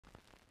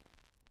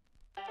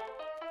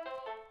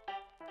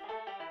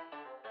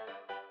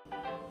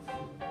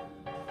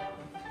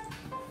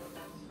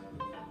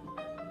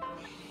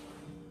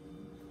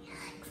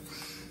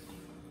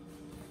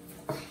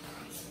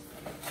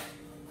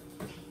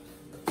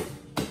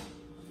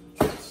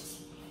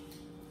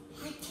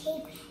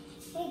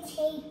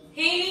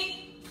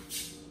Haley?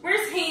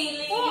 Where's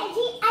Haley? I'm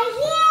here.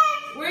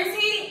 Where's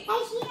Haley?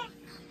 I'm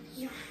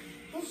here.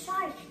 It's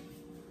sharp.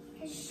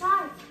 It's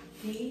sharp.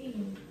 Hey.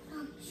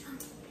 Oh, sharp.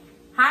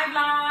 Hi,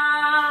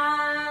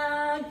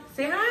 vlog.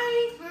 Say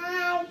hi.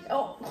 Hi.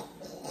 Oh.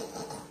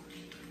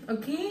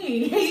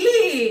 Okay.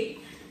 Haley.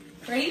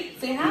 Ready?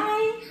 Say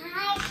hi.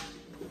 Hi.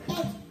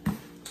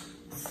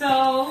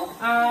 So,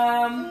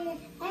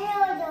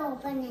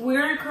 Open it.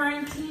 we're in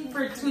quarantine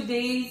for 2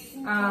 days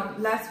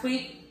last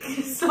week.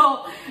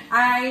 So,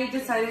 I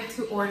decided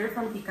to order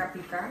from Pica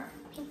Pica.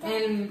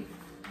 And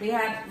they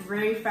had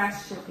very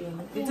fast shipping.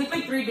 It took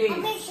like 3 days. I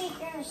bet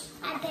shakers.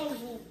 I bet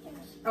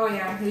shakers. Oh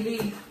yeah,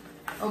 Haley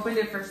opened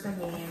it first than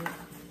me and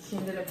she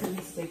ended up getting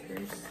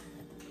stickers.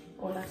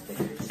 Hola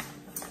stickers.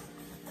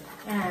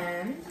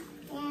 And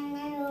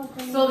I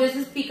open so this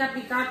is Pica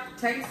Pica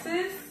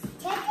Texas.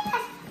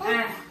 Texas?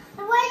 And,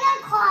 What is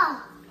it called?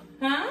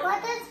 huh?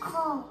 What is it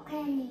called,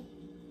 Candy?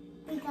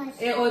 Because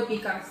Hoy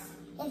picas.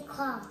 it's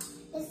called.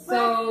 It's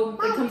So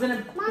Mom, it comes in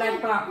a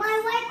black box.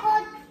 My wife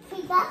called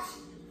Picas.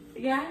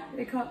 Yeah,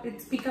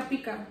 it's Pica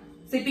Pica.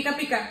 Say Pica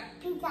Pica.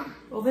 Pika.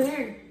 Over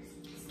there.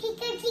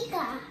 Pika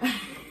Pika.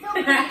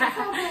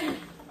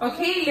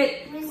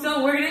 Okay,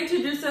 so we're gonna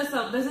introduce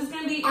ourselves. This is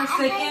gonna be our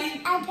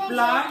second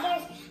vlog.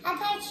 I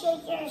bet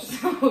shakers.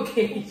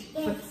 Okay,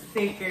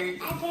 stickers.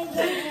 I bet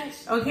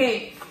shakers.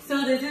 Okay,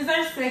 so this is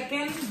our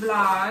second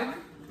vlog,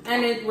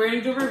 and we're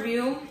going to do a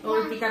review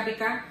over Pica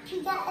Pica.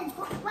 Pika is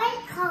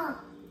white call.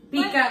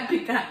 Pica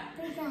Pica.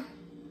 Pika.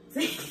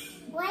 Say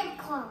White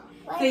call.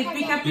 Pica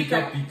Pica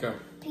Pica. Pica.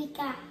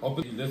 Pika.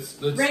 Open. Let's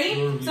Ready?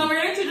 do a review. So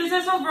we're going to introduce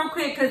ourselves real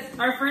quick, because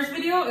our first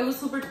video, it was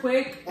super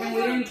quick, and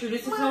we didn't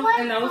introduce ourselves,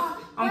 and that was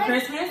on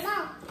Christmas.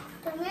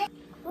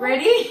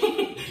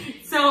 Ready?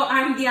 So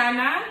I'm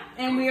Diana,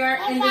 and we are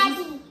in this.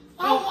 Daddy.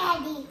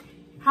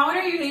 How old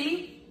are you,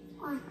 Haley?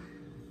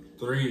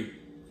 3.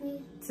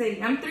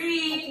 Say, I'm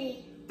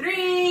 3.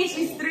 3.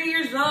 She's 3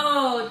 years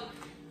old.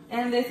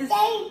 And this is.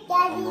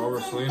 I'm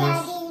Robert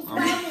Salinas.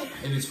 I'm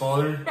Haley's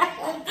father.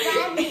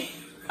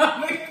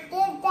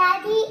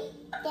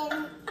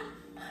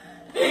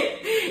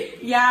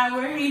 Yeah,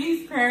 we're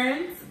Haley's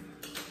parents.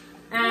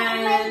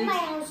 And. my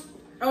house.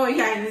 Oh,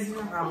 yeah, this is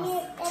my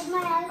house. It's my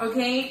house.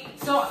 Okay,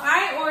 so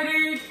I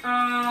ordered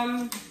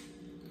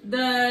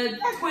the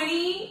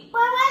 20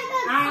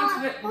 ounce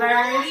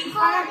variety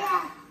pack.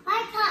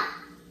 My cup.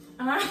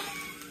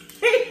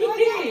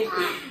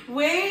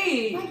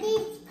 Wait. What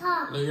is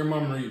cup? Let your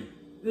mom read.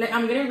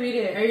 I'm gonna read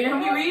it. Are you gonna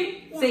help me read?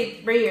 Yeah.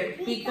 Say right here.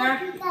 Pica.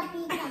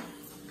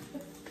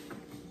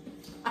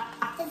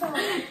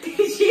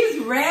 She's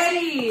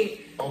ready.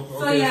 Okay,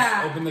 So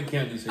yeah. Open the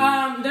candies.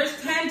 Haley.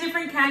 There's 10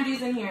 different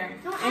candies in here,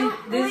 and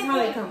this is how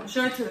they come.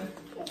 Show it to them.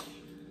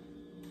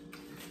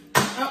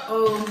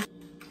 Uh-oh.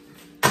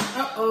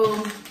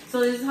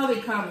 So this is how they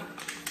come.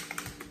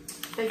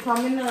 They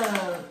come in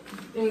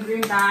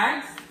green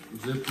bags.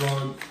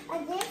 Ziploc.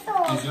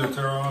 Easy to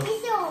tear off.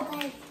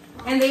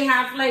 And they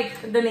have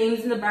like the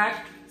names in the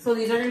back. So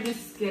these are gonna be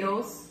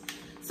Skittles.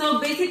 So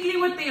basically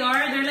what they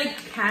are, they're like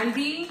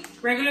candy,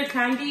 regular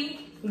candy,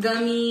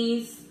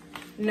 gummies,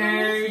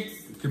 nerds.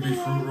 It could be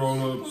fruit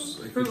roll-ups.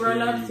 Fruit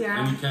roll-ups, yeah.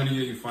 Any candy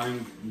that you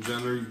find,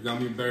 generally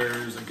gummy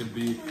bears. It could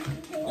be,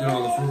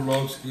 the fruit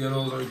roll-ups,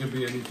 Skittles, or it could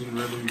be anything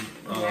really.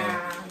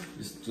 Yeah.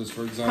 Just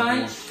for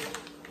example.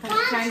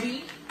 Punch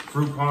candy.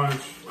 Fruit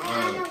punch.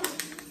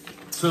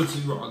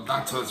 Tootsie Rolls,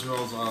 not Tootsie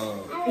Rolls.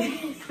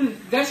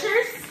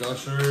 Gushers.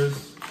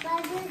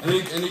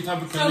 Any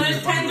type of candy. So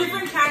there's 10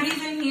 different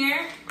candies in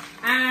here,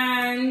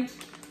 and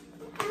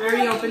I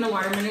already opened the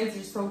watermelons.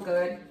 They're so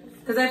good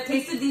because I've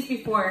tasted these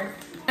before.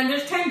 And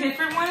there's 10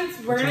 different ones.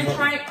 We're gonna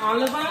try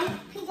all of them.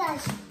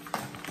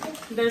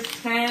 There's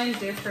 10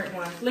 different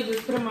ones. Look,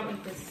 let's put them up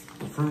like this.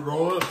 The fruit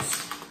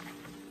roll-ups,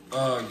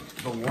 the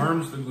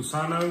worms, the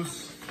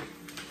gusanos,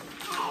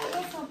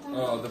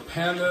 the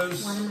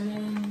pandas,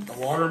 the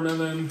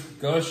watermelon,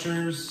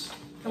 gushers,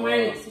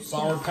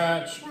 Sour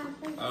Patch,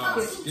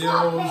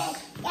 Skittles,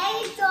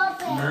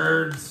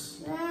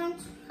 Nerds,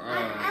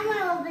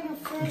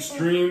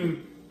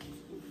 Extreme,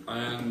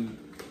 and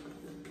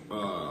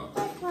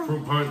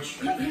Fruit Punch.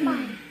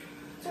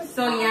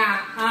 So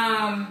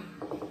yeah,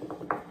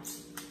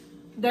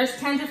 there's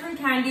 10 different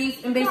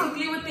candies, and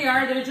basically what they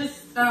are, they're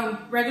just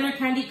regular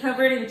candy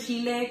covered in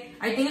Chile.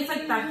 I think it's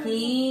like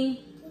tajin.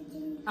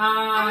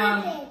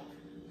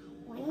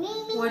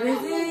 What is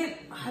it?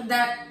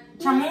 That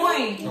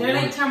chamoy. They're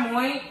like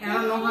chamoy. I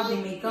don't know how they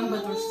make them,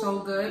 but they're so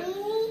good.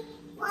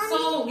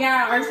 So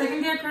yeah, our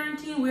second day of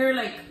quarantine, we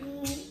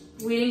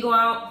didn't go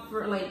out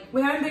for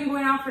we haven't been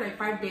going out for like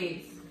 5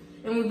 days.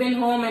 And we've been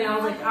home, and I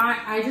was like,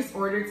 I just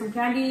ordered some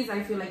candies.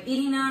 I feel like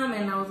eating them,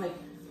 and I was like,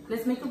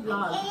 let's make a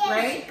vlog,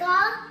 right?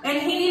 And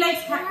Haley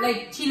likes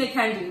like Chile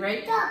candy,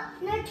 right?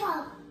 No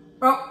talk.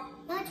 Oh.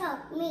 No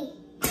talk. Me.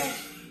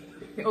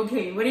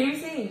 Okay, what are you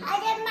saying? I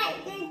did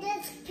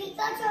this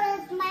Pikachu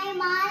is my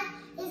mom.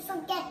 Is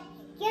forget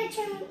your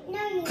turn.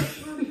 No, you.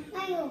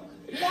 No, you.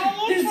 Yeah,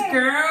 your This turn.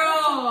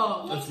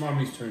 girl. That's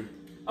mommy's turn.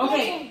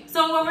 Okay,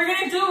 so what we're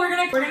gonna do, we're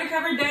gonna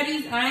cover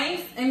Daddy's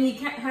eyes, and he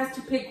has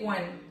to pick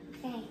one.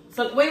 Okay.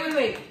 So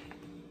wait.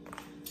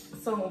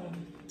 So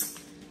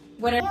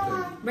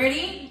whatever.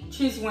 Ready?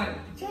 Choose one.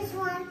 Choose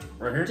one.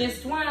 Right here?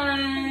 Just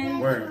one.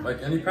 Where?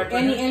 Like any pack?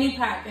 Any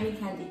pack, any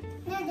candy.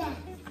 No, Dad.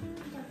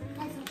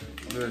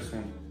 This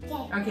one.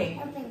 Okay.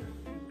 Open.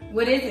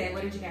 What is it?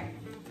 What did you get?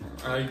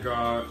 I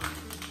got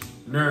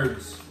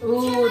Nerds.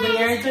 Ooh, the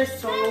nerds are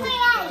so good.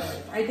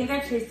 I think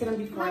I've tasted them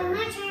before.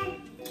 My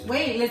turn.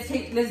 Wait, let's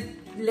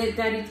let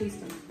Daddy taste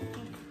them.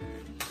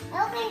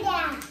 Open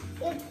that.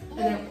 And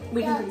then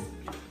we can taste.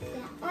 Yeah.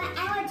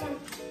 I want some.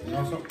 You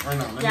want some? Or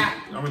no?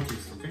 Yeah. I'm gonna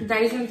taste it, okay?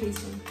 Daddy's gonna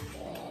taste them.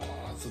 Oh,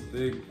 that's a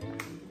big.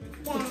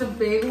 Yeah. It's a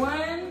big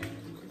one.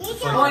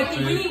 It's Oh, I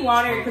think we need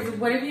water because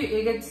what if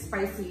it gets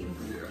spicy?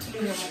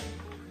 Yeah.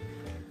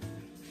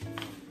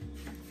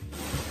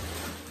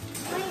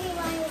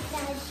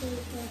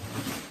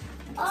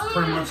 It's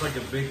pretty much like a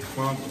big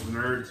clump of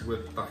Nerds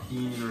with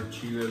tahini or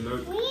Chile.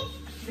 Look.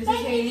 This is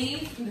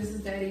Haley's, and this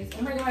is Daddy's.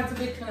 Oh my God, it's a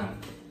big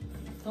clump.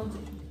 Don't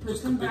put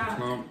Just a some big back.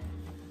 clump.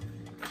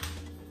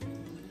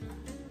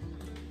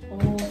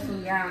 Oh, so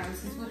yeah,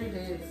 this is what it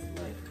is.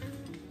 Like,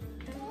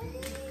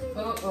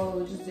 oh,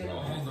 we just did it.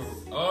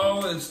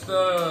 Oh, it's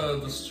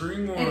the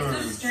string one. It's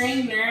the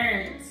string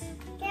nerds.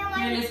 Here,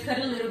 Here, let's cut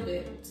a little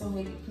bit so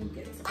we can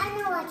get some. I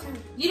know what some.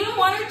 You don't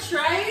want to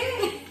try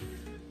it?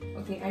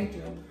 Okay, I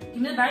do. Give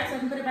me the bag so I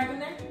can put it back in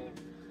there.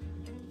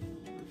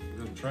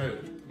 Yeah, try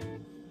it.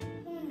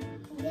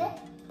 Good?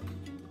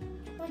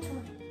 Which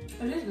one?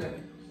 It is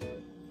good.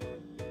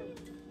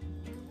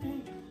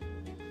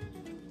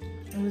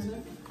 And this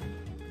one?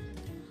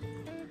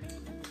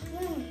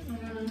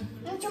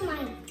 Which one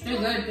mine? They're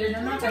good.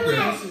 They're not that Okay.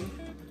 spicy.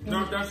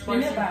 No, that's Put it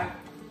in the spicy. bag.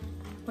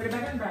 Put it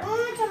back in the bag.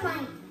 Which one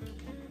mine?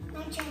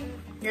 My turn.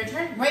 Your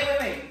turn? Wait.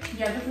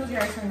 You have to close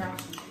your eyes right now.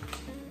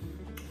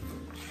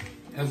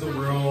 Has a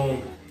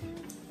real,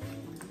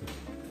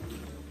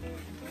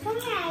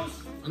 Come here, eyes.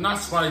 not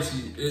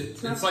spicy.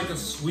 It's like a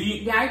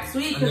sweet Yeah, it's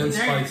sweet and then because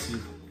it's nerds. spicy.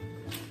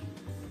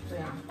 So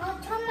yeah. Oh,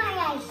 turn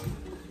my eyes.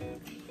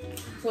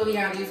 So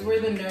yeah, these were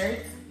the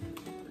nerds.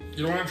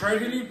 You don't want to try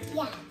it, Haley?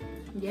 Yeah.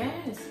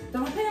 Yes.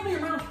 Don't put them in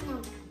your mouth.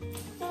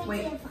 No.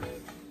 Wait. It's fine.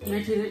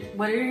 Your teeth.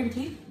 What are your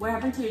teeth? What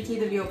happened to your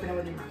teeth if you open it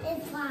with your mouth?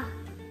 It's fine.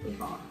 They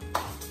fall.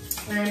 Oh,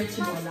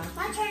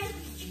 My turn.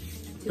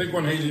 Pick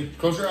one, Haley.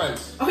 Close your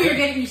eyes. you're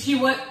getting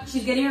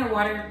she's getting her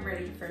water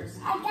ready first.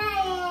 I got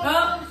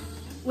it. Oh,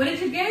 what did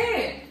you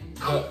get?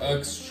 The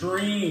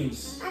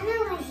extremes. I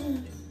know what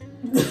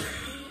he's.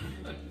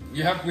 We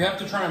have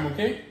to try them,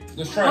 okay?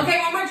 Let's try. Okay,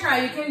 one more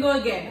try. You can go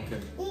again. Okay.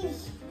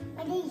 These.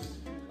 What these?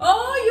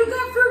 Oh, you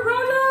got fruit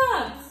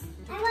roll-ups.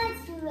 I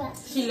want to rub.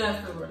 She loves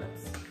fruit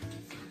roll-ups.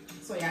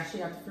 So yeah, she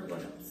got fruit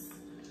roll-ups.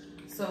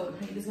 So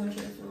Haley's gonna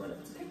try the fruit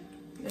roll-ups, okay?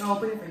 I'll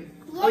open it for you.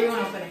 Yeah. Oh, you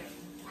wanna open it?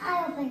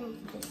 I open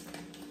it. Okay.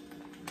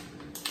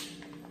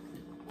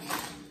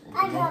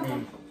 I got it.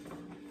 Open.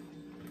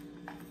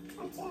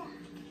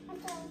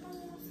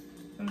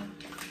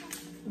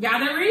 Yeah,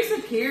 they're really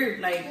secured.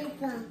 Like It's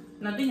fine.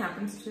 nothing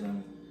happens to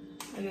them.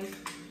 I guess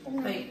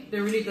like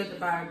they're really good. The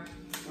bag.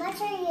 My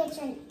turn, your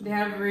turn. They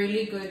have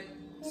really good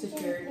Your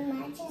secured. turn,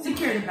 my turn.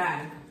 Secured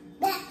bag.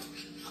 That.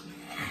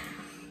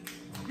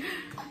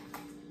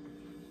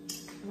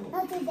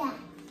 Don't do that.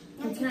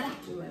 Don't It's do that.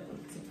 not too bad.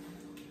 Let's see.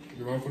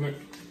 You open it?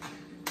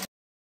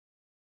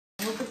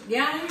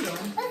 Yeah, there you go.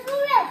 Let's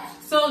move it.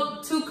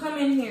 So two come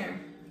in here.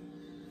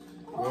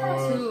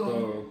 What Two. the?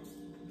 You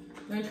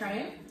wanna try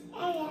it?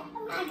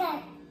 I got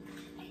it.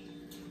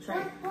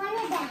 Try it. One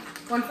of that.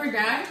 One for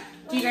Dad.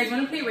 Do you guys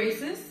want to play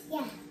races?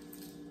 Yeah.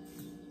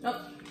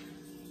 Oh.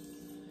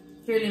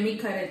 Here, let me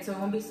cut it so it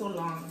won't be so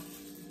long.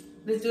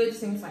 Let's do it the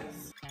same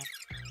size.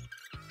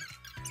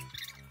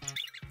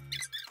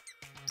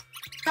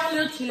 Got a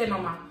little chile,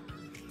 mama.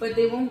 But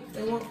they won't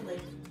like.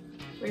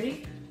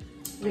 Ready?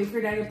 Wait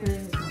for Dad to put it in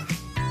his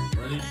mouth.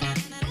 Ready?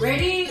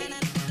 Ready,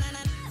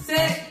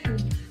 set,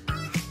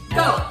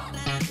 go.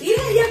 Eat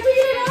it, you have to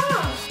eat it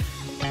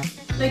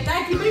out. Like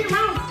that, keep it in your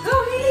mouth. Go,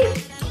 Haley.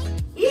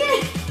 Eat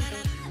it.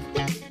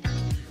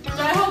 Should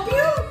I help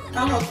you?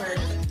 I'll help her.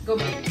 Go,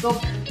 babe. Go.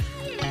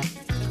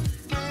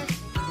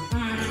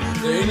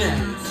 Very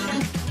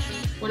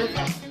nice. What is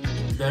that?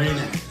 Very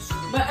nice.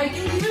 But I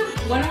think these are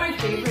one of my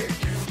favorites.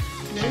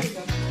 There you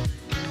go.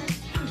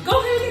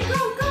 Go, Haley. Go,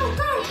 go,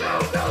 go, go,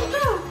 go,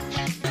 go.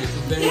 It's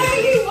very Yeah,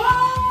 nice. you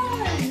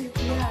won.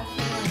 Yeah,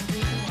 she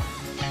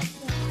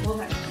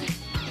won. Okay.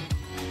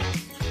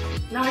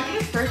 No, I think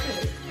it's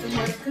perfect. It's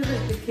more because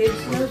the kids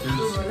love to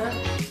roll up.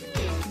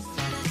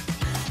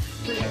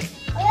 Your turn.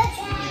 Your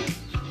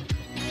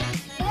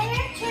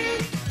turn.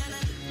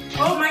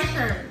 Oh, my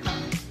turn.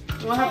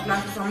 We'll have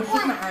glasses, so I'm gonna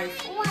close my eyes.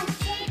 One,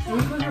 two, Let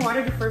me close your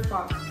water before it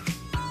falls.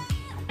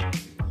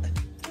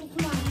 it's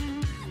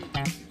mine.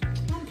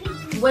 One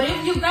piece. What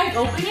if you guys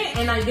open it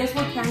and I guess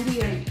what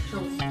candy I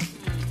chose?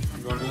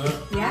 You gonna do that?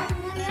 Yeah?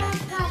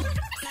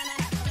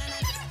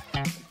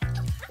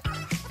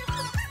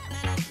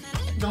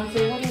 Don't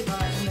say what I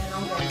got and then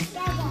I'll go.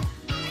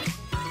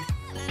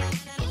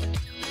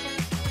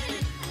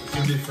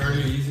 should be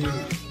fairly easy.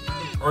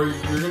 Or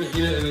you're gonna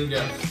eat it and then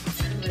guess.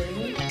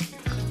 Really?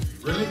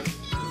 Really? Is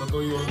that the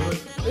way you want to do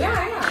it?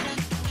 Yeah.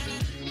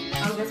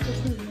 I'll guess which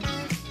one.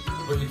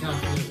 But you can't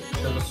finish it.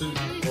 Because as soon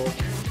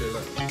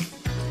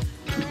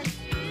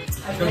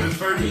because it's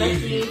fairly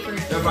easy.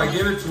 If I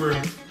give it to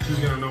her, she's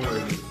gonna know what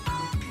it is.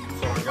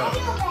 So I got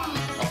it.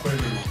 I'll put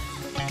it in.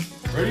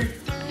 Ready?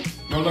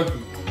 No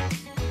looking.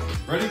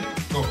 Ready?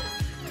 Go.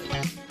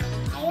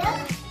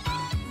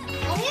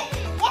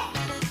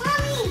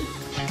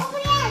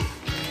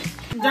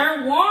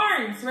 They're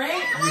worms,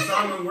 right? You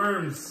saw the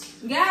worms.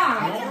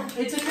 Yeah.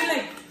 It took me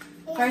like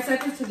 5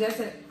 seconds to guess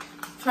it.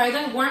 Try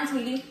the worms,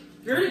 sweetie.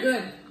 They're really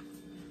good.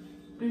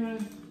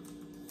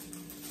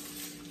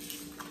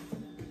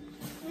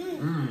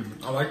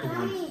 I like the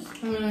worms.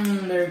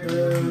 They're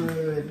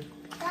good.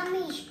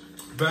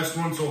 Best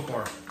one so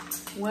far.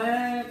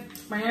 What?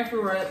 My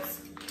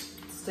favorites.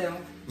 Still.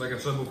 Like I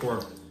said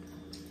before.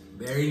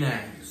 Very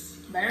nice.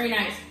 Very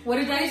nice. What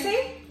did Daddy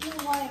say?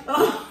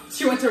 Oh,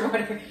 she went to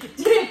water.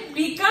 Did it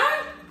pica?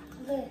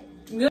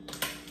 Good.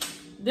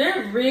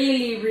 They're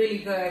really, really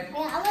good.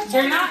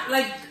 They're not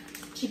like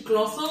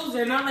chiclosos.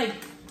 They're not like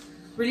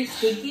really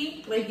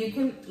sticky. Like you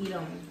can eat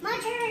them. My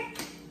turn.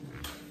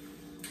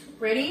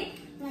 Ready?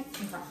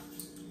 Okay.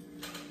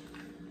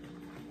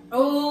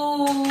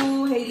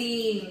 Oh,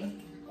 Haley.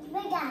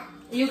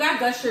 You got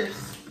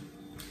gushers.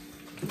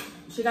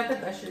 She got the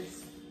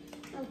gushers.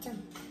 Okay.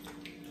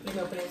 Let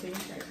me open it so you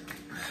can try it.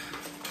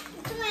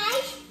 To my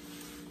eyes?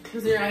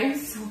 Close your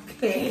eyes.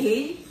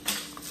 Okay.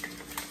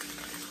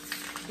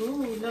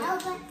 Ooh,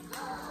 look.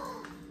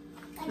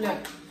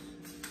 Look.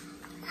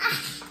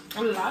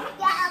 A lot.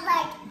 Yeah,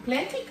 like.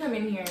 Plenty come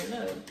in here.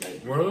 Look.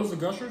 Like, What are those, the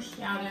gushers?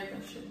 yeah, they're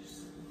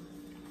gushers.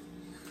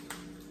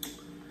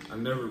 I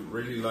never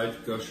really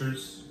liked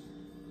gushers.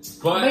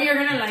 But you're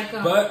gonna like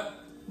them. But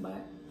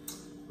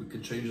we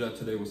could change that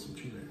today with some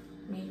chile.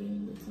 Maybe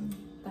with some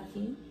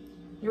tajin.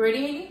 You ready,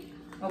 Haley?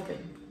 Open.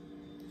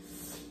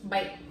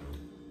 Bite.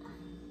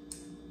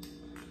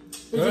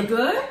 Is it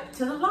good?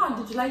 To the vlog.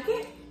 Did you like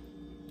it?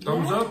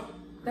 Thumbs up?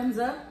 Thumbs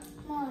up?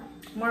 More.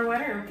 More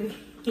water? Okay.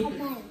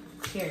 Okay.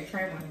 Here,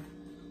 try one.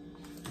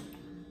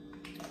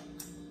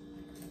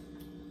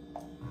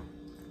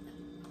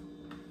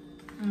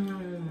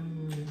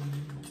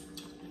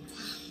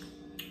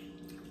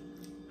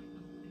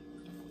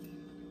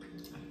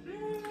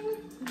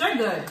 They're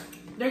good.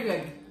 They're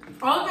good.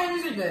 All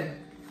candies are good.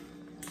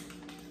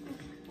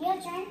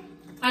 Your turn.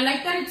 I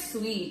like that it's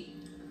sweet.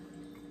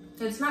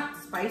 It's not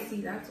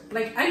spicy. That's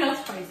like I love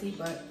spicy,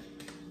 but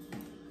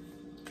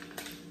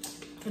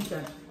it's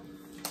good.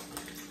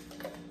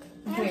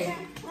 Okay,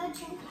 Your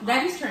turn.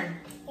 Daddy's turn.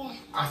 Yeah.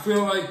 I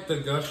feel like the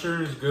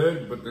gusher is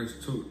good, but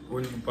there's too,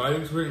 when you bite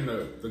into it and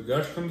the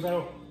gush comes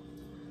out,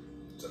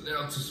 it's a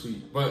little too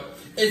sweet. But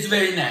it's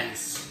very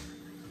nice.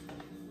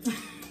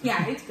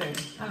 Yeah, it's good.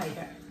 I like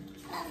that.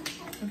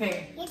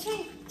 Okay. Your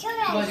turn.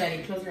 Go,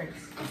 Daddy. Close your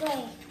eyes.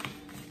 Okay.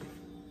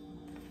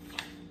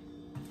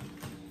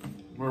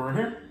 We're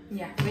here?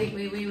 Yeah.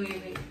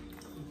 Wait.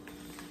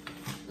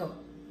 Go.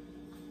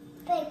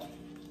 Big.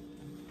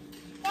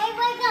 Hey,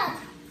 wake up.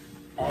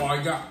 Oh,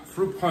 I got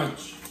fruit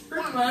punch.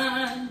 Fruit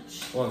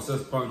punch. Well, it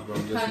says punch, but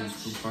I'm guessing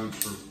it's fruit punch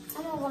for.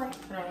 I'm gonna work.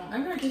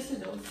 I'm gonna taste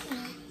those.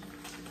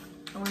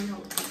 I want to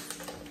know.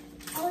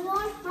 Oh, you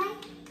want mine?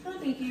 No,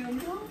 thank you.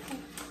 Okay.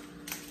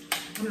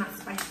 I'm not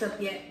spiced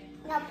up yet.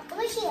 No, let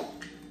me see it.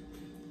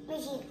 Let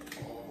me see it.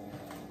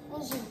 Let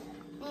me see it.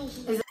 Let me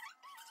see it.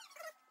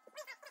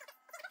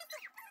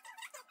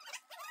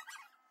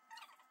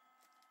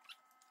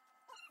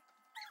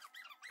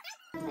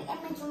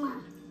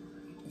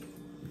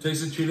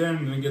 Taste the chile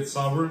and then it gets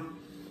sour,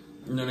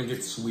 and then it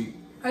gets sweet.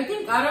 I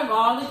think out of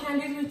all the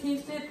candies we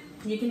tasted,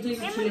 you can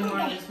taste the chili more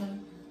on this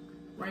one.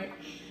 Right?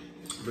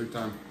 Big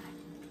time.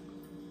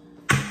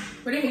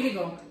 Where did Haley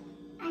go?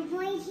 I'm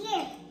going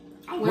here.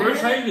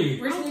 Where's Haley?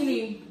 Where's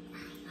Haley?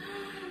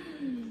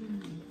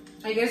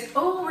 I guess,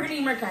 oh, we're gonna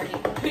eat more candy.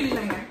 Haley's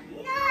not here.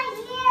 Not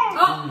here.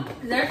 Oh,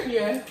 there's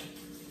here.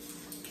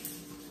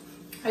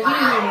 I think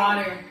I need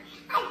water.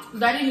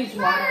 Daddy needs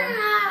water.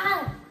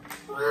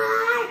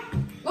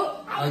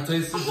 Oh, I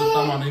tasted the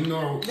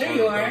tamarindo. There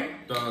you are.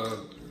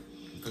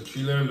 The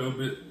chile a little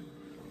bit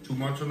too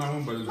much on that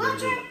one, but it's very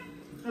good.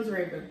 that's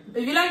very good.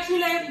 If you like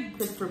chile,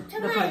 pick for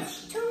the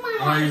punch.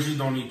 I usually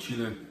don't eat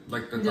chile.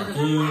 Like the Just-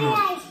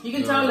 tahini. You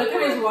can tell, look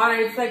at his water,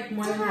 it's like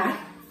more than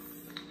that.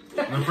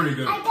 They're pretty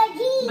good. I got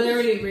these. But they're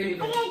really, really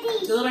I good. got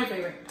these. Those are my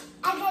favorite.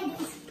 I got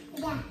these.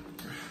 Yeah.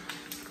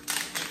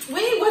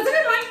 Wait, wasn't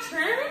it my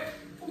turn?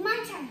 It's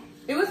my turn.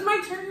 It was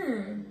my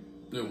turn.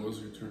 It was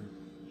your turn.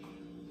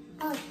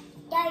 Oh,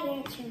 that's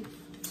your turn.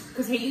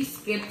 Because Haley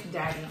skipped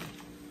Daddy.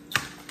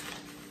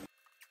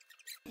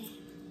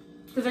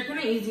 Because they're kind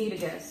of easy to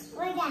guess.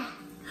 What's that?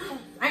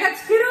 I got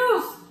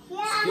Skittles.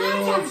 Yeah,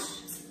 my turn.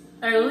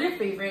 Are those your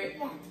favorite?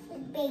 Yeah,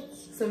 it's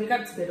big. So we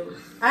got Skittles.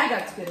 I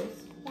got Skittles.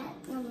 Yeah,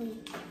 mommy.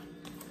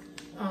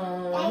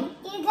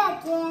 You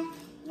got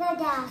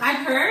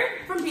I've heard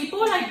from people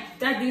like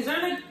that these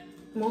are like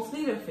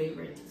mostly their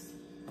favorites.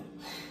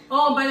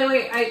 Oh, by the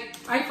way,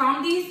 I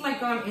found these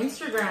like on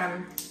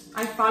Instagram.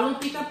 I follow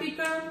Pica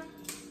Pica.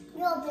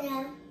 You open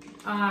them.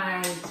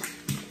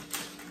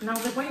 And I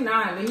was like, why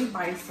not? Let me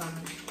buy some.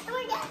 Give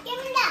me that. Give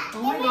me that.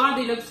 Oh my god,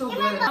 they look so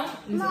good.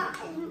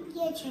 Mom,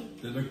 your turn.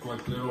 They look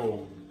like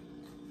little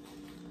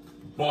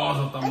balls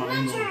of It's my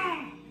tamarindo.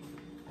 turn.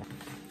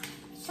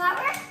 Sour?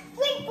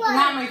 Drink one.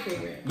 Not my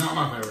favorite. Not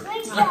my favorite.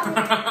 Drink one.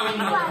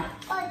 Drink one.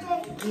 Oh,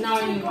 drink.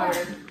 Not anymore.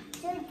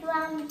 Drink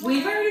one.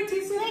 We've already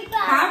tasted Drink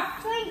one.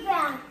 half. Drink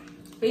one.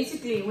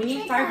 Basically, we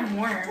need 5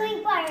 more.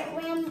 Drink water.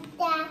 Ram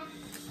that.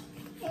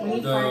 We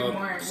need 5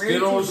 more.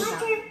 Skittles. My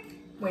turn.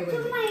 Wait.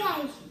 Turn my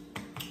eyes.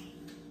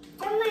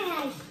 Turn my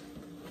eyes.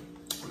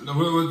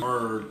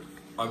 Or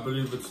I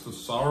believe it's the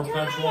Sour Turn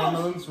Patch my eyes.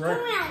 watermelons, Turn right?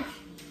 my eyes.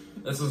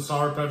 It's the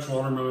Sour Patch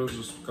watermelons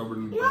just covered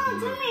in. No, turn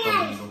my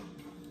eyes.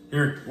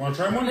 Here, you want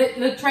to try one?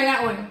 Look, try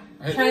that one.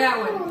 Hey. Try that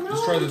one.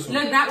 Let's try this one.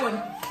 Look, that one.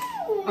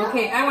 No.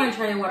 Okay, I want to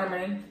try the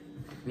watermelon.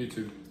 Me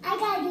too. I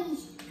got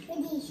these.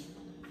 With these.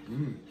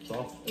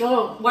 Soft.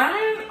 Oh,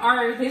 watermelon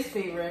are his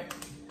favorite.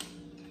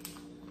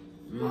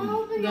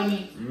 Open it.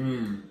 Yummy.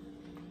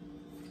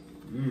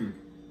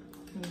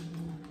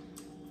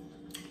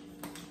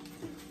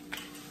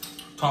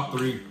 Top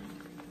 3.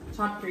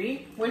 Top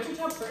 3? What's your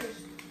top first?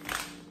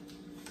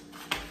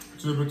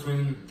 Two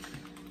between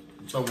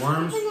the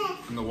worms Open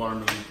it. and the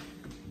watermelon.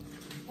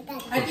 I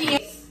got I think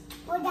it's,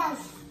 What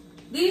else?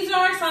 these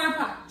are Sour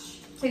Patch.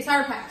 Say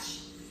Sour Patch.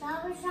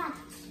 Sour shots.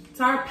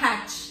 Sour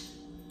Patch.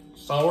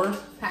 Sour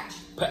Patch.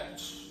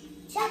 Patch.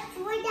 Shots.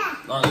 What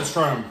that? Alright, let's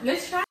try them.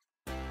 Let's try.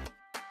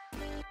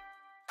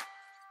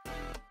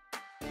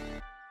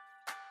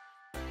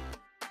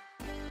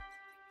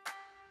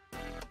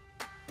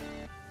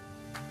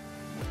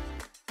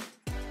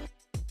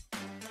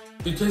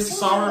 You taste the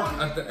sour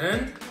at the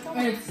end,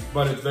 It's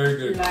but it's very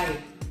good. light.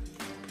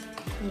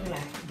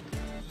 Yeah.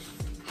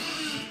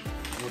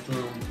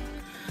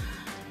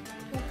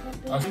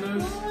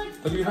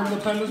 Have you heard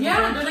of the pandas Yeah,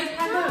 before? they're like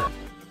panda.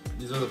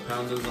 These are the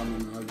pandas. I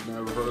mean, I've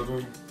never heard of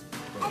them.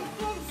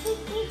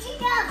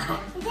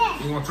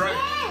 You want to try it?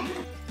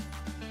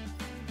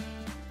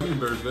 Gummy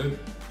bears, babe.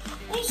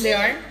 They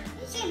are?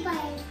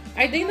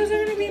 I think those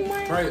are gonna be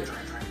more. Try it.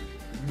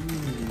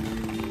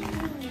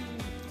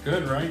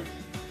 Good, right?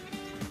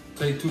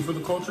 Take 2 for the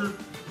culture.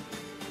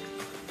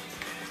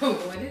 Oh,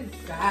 what is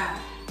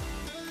that?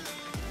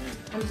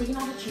 I'm taking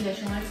all the Chile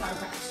and my Sour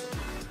Patch.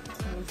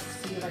 Let's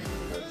see if I can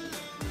do those.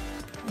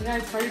 You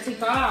guys, it's hard to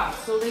take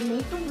off, so they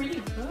make them really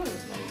good. Like,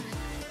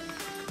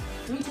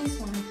 let me taste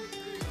one.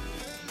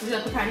 Is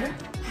that the panda?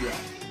 Yeah.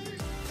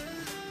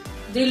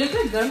 They look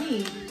like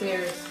gummy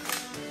bears.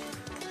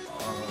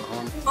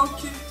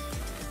 Okay.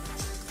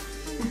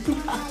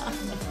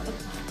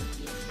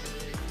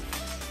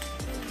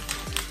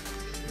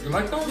 You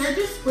like those? They're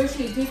just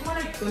squishy. It tastes more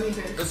like gummy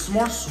bears. It's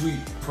more sweet.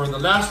 For the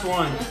last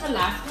one, That's the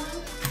last one?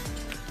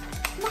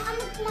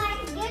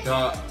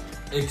 the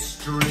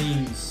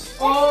extremes.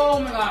 Oh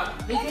my god.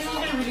 They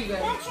taste really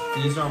good.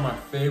 These are my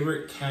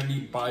favorite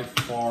candy by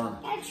far.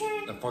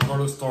 If I go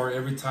to the store,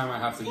 every time I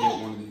have to get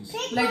one of these.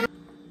 Like,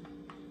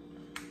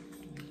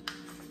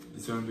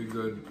 It's gonna be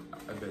good,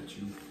 I bet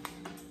you.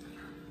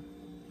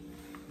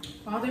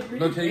 oh, they're pretty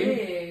Look, Hayden.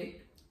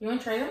 big. You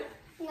want to try them?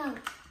 No.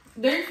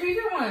 They're your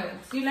favorite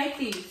ones. You like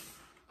these?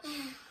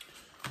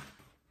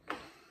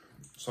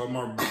 Some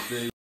are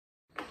big,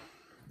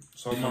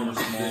 some are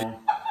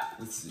small.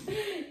 Let's see.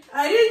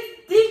 I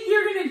didn't think you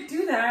were gonna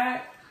do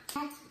that.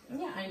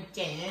 Yeah, I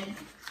did.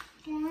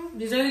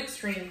 These are the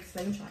extremes.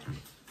 Let me try.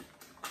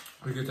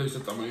 You can taste the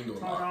tamarindo a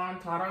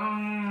lot. Ta-da,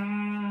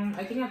 ta-da.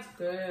 I think that's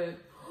good.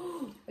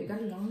 I got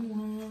a long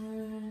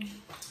one.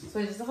 So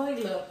this is how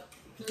they look.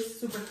 This is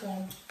super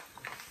cool.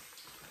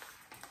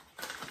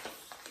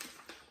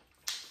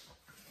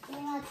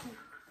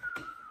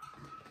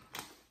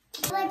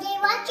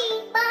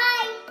 Watching.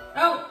 Bye.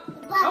 Oh,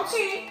 Watch.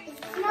 okay.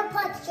 It's not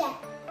touched yet.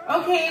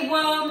 Okay,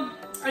 well,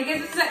 I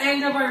guess it's the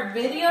end of our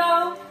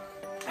video.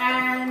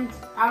 And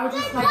I would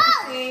just like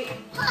to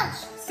Touch.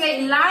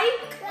 say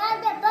like,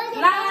 Grab the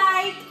button.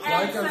 like,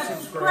 Like and and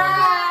subscribe.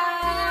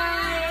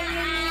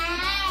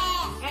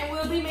 And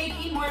we'll be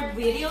making more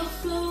videos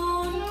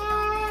soon.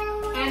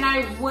 And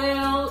I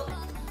will,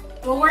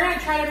 well, we're gonna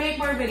try to make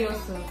more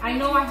videos soon. I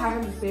know I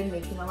haven't been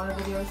making a lot of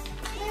videos.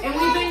 And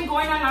we've been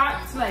going a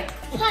lot to like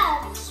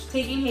Touch.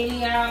 taking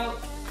Haley out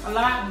a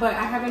lot, but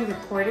I haven't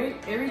recorded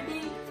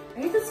everything.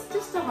 I think that's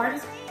just the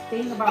hardest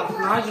thing about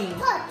vlogging.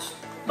 Touch.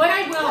 But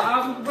I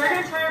will. We're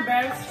gonna try our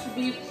best to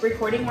be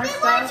recording more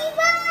stuff.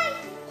 Bye.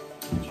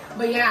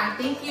 But yeah,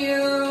 thank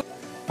you.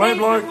 Bye,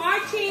 Thanks vlog. for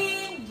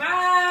watching. Bye.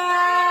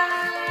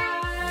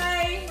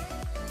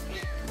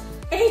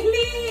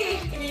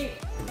 Haley.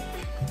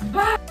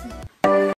 Bye.